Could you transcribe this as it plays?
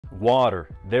Water.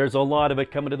 There's a lot of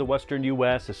it coming to the western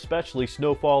U.S., especially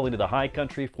snowfall into the high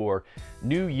country for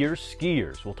New Year's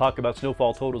skiers. We'll talk about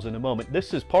snowfall totals in a moment.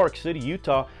 This is Park City,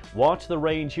 Utah. Watch the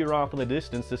range here off in the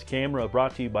distance. This camera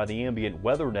brought to you by the Ambient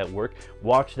Weather Network.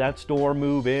 Watch that storm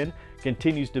move in.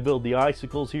 Continues to build the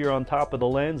icicles here on top of the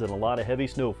lens, and a lot of heavy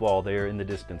snowfall there in the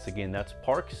distance. Again, that's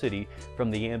Park City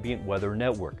from the Ambient Weather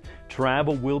Network.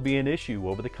 Travel will be an issue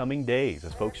over the coming days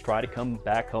as folks try to come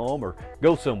back home or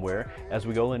go somewhere as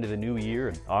we go into the new year,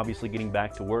 and obviously getting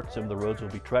back to work. Some of the roads will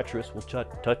be treacherous. We'll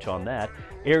touch on that.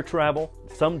 Air travel,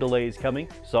 some delays coming.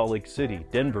 Salt Lake City,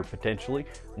 Denver potentially.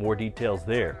 More details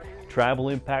there. Travel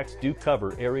impacts do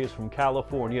cover areas from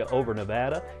California over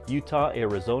Nevada, Utah,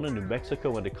 Arizona, New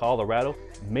Mexico, into Colorado,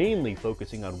 mainly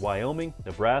focusing on Wyoming,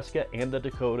 Nebraska, and the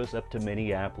Dakotas up to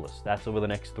Minneapolis. That's over the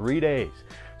next 3 days.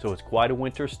 So it's quite a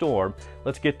winter storm.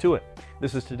 Let's get to it.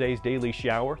 This is today's Daily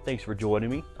Shower. Thanks for joining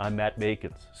me. I'm Matt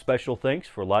Bakens. Special thanks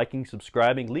for liking,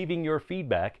 subscribing, leaving your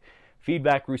feedback.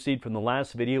 Feedback received from the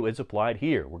last video is applied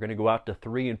here. We're going to go out to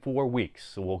 3 and 4 weeks,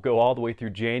 so we'll go all the way through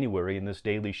January in this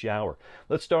Daily Shower.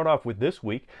 Let's start off with this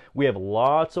week. We have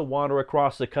lots of water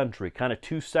across the country, kind of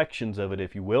two sections of it,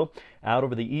 if you will. Out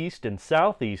over the east and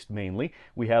southeast mainly,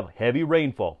 we have heavy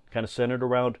rainfall, kind of centered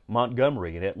around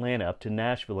Montgomery and Atlanta up to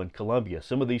Nashville and Columbia.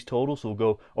 Some of these totals will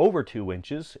go over 2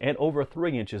 inches and over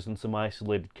 3 inches in some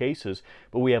isolated cases,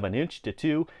 but we have 1 inch to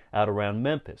 2 out around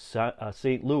Memphis,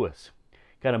 St. Louis.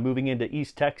 Kind of moving into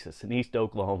East Texas and East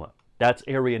Oklahoma. That's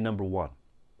area number 1.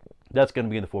 That's going to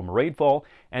be in the form of rainfall,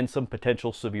 and some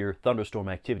potential severe thunderstorm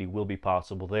activity will be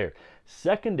possible there.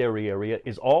 Secondary area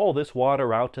is all this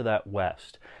water out to that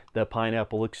west. The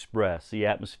Pineapple Express, the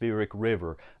Atmospheric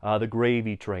River, the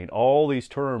Gravy Train. All these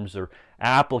terms are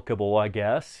applicable, I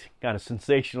guess, kind of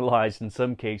sensationalized in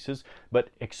some cases, but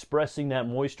expressing that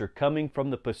moisture coming from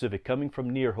the Pacific, coming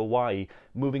from near Hawaii,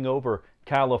 moving over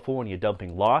California,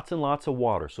 dumping lots and lots of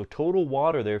water. So total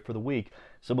water there for the week.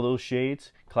 Some of those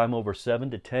shades climb over 7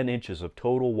 to 10 inches of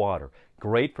total water.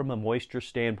 Great from a moisture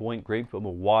standpoint, great from a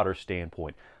water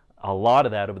standpoint. A lot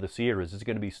of that over the Sierras is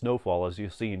going to be snowfall, as you'll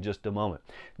see in just a moment.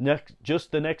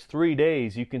 Just the next 3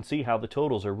 days, you can see how the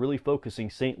totals are really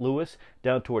focusing St. Louis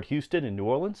down toward Houston and New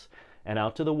Orleans, and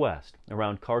out to the west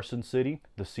around Carson City,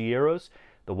 the Sierras,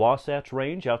 the Wasatch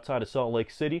Range outside of Salt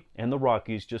Lake City, and the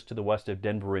Rockies just to the west of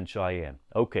Denver and Cheyenne.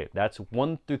 Okay, that's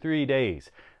 1 through 3 days.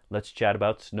 Let's chat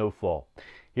about snowfall.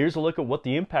 Here's a look at what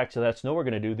the impacts of that snow are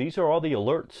going to do. These are all the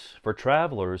alerts for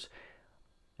travelers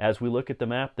as we look at the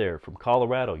map there from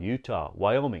Colorado, Utah,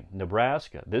 Wyoming,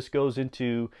 Nebraska. This goes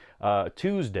into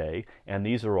Tuesday, and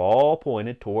these are all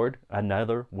pointed toward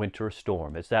another winter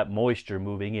storm. It's that moisture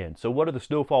moving in. So what are the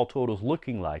snowfall totals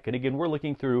looking like? And again, we're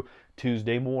looking through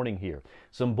Tuesday morning here.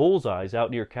 Some bullseyes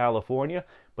out near California,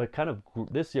 but kind of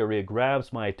this area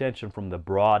grabs my attention from the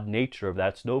broad nature of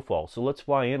that snowfall. So let's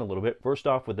fly in a little bit. First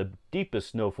off with the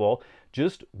deepest snowfall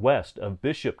just west of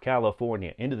Bishop,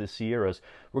 California into the Sierras.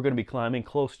 We're going to be climbing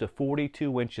close to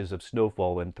 42 inches of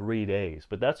snowfall in 3 days.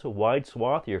 But that's a wide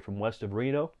swath here from west of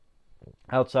Reno,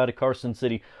 outside of Carson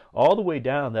City, all the way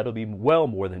down. That'll be well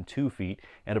more than 2 feet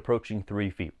and approaching 3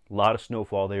 feet. A lot of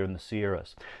snowfall there in the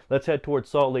Sierras. Let's head towards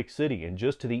Salt Lake City, and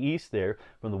just to the east there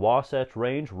from the Wasatch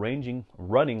Range,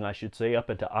 running I should say, up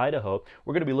into Idaho,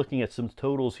 we're going to be looking at some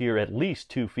totals here at least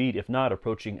 2 feet, if not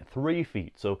approaching 3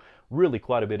 feet. So really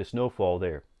quite a bit of snowfall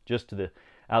there just to the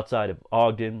outside of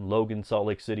Ogden, Logan, Salt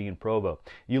Lake City, and Provo.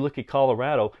 You look at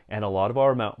Colorado, and a lot of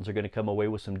our mountains are going to come away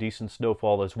with some decent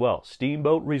snowfall as well.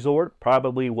 Steamboat Resort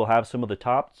probably will have some of the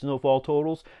top snowfall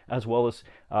totals, as well as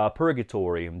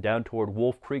Purgatory and down toward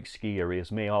Wolf Creek ski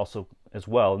areas may also as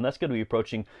well. And that's going to be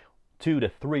approaching 2 to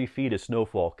 3 feet of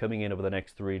snowfall coming in over the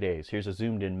next 3 days. Here's a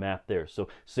zoomed in map there. So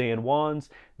San Juan's,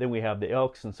 then we have the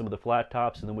Elks and some of the flat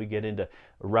tops, and then we get into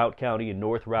Routt County and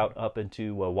North Routt up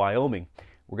into Wyoming.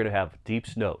 We're going to have deep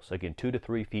snows, again 2 to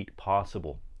 3 feet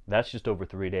possible. That's just over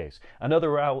 3 days.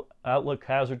 Another outlook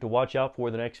hazard to watch out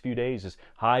for the next few days is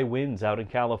high winds out in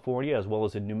California as well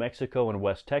as in New Mexico and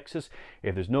West Texas.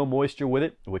 If there's no moisture with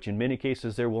it, which in many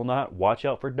cases there will not, watch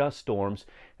out for dust storms,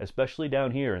 especially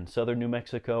down here in southern New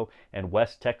Mexico and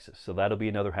West Texas. So that'll be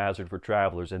another hazard for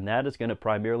travelers, and that is going to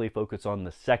primarily focus on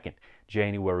the 2nd,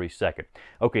 January 2nd.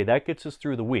 Okay, that gets us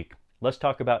through the week. Let's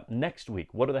talk about next week.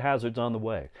 What are the hazards on the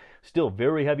way? Still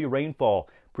very heavy rainfall,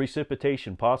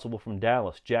 precipitation possible from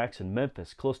Dallas, Jackson,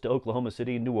 Memphis, close to Oklahoma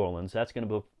City and New Orleans. That's going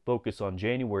to focus on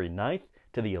January 9th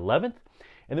to the 11th.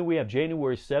 And then we have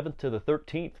January 7th to the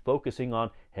 13th focusing on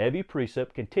heavy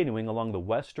precip continuing along the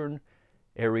western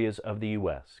areas of the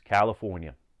U.S.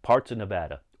 California, parts of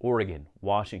Nevada, Oregon,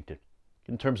 Washington.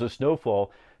 In terms of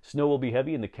snowfall, Snow will be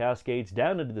heavy in the Cascades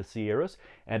down into the Sierras,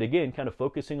 and again, kind of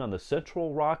focusing on the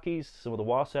central Rockies, some of the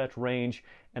Wasatch Range,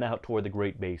 and out toward the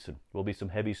Great Basin. Will be some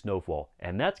heavy snowfall,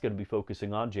 and that's going to be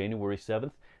focusing on January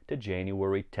 7th to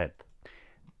January 10th.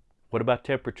 What about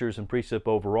temperatures and precip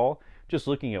overall? Just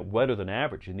looking at wetter than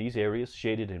average in these areas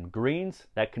shaded in greens.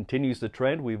 That continues the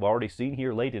trend we've already seen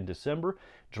here late in December.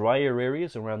 Drier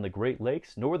areas around the Great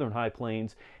Lakes, northern high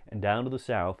plains, and down to the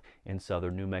south in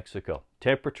southern New Mexico.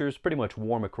 Temperatures pretty much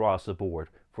warm across the board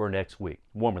for next week,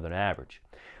 warmer than average.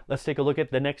 Let's take a look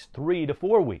at the next 3 to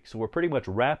 4 weeks. So we're pretty much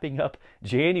wrapping up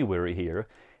January here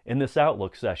in this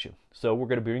outlook session. So we're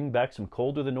going to bring back some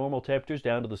colder than normal temperatures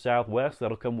down to the southwest.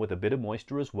 That'll come with a bit of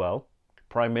moisture as well.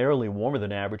 Primarily warmer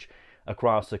than average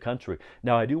across the country.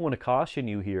 Now I do want to caution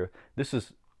you here, this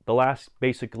is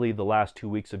basically the last 2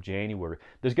 weeks of January.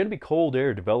 There's going to be cold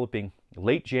air developing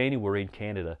late January in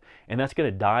Canada, and that's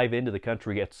going to dive into the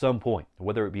country at some point.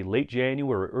 Whether it be late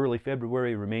January or early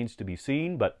February remains to be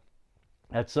seen, but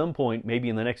at some point, maybe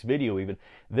in the next video even,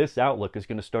 this outlook is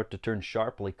going to start to turn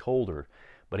sharply colder.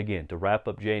 But again, to wrap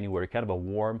up January, kind of a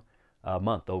warm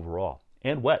month overall.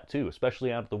 And wet too,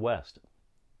 especially out of the west.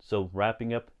 So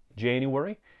wrapping up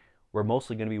January, we're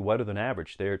mostly going to be wetter than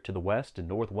average there to the west and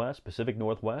northwest, Pacific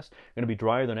Northwest. Going to be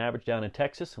drier than average down in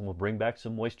Texas, and we'll bring back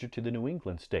some moisture to the New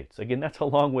England states. Again, that's a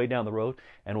long way down the road,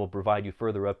 and we'll provide you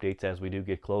further updates as we do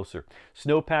get closer.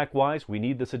 Snowpack-wise, we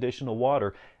need this additional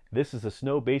water. This is a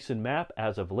snow basin map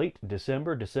as of late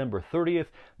December, December 30th.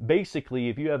 Basically,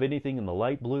 if you have anything in the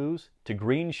light blues to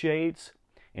green shades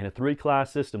in a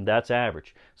 3-class system, that's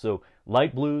average. So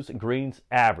light blues and greens,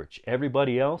 average.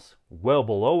 Everybody else, well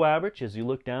below average as you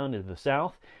look down into the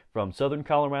south from southern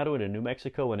Colorado into New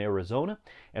Mexico and Arizona,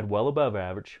 and well above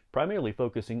average, primarily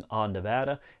focusing on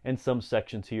Nevada and some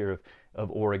sections here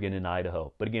of Oregon and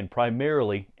Idaho. But again,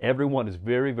 primarily, everyone is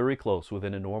very, very close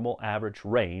within a normal average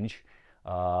range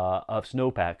of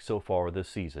snowpack so far this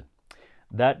season.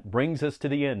 That brings us to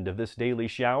the end of this daily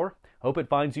shower. Hope it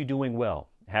finds you doing well.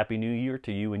 Happy New Year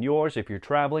to you and yours. If you're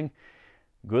traveling,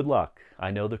 good luck.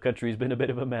 I know the country's been a bit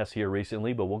of a mess here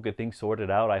recently, but we'll get things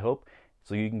sorted out, I hope,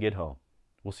 so you can get home.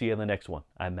 We'll see you in the next one.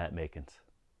 I'm Matt Makins.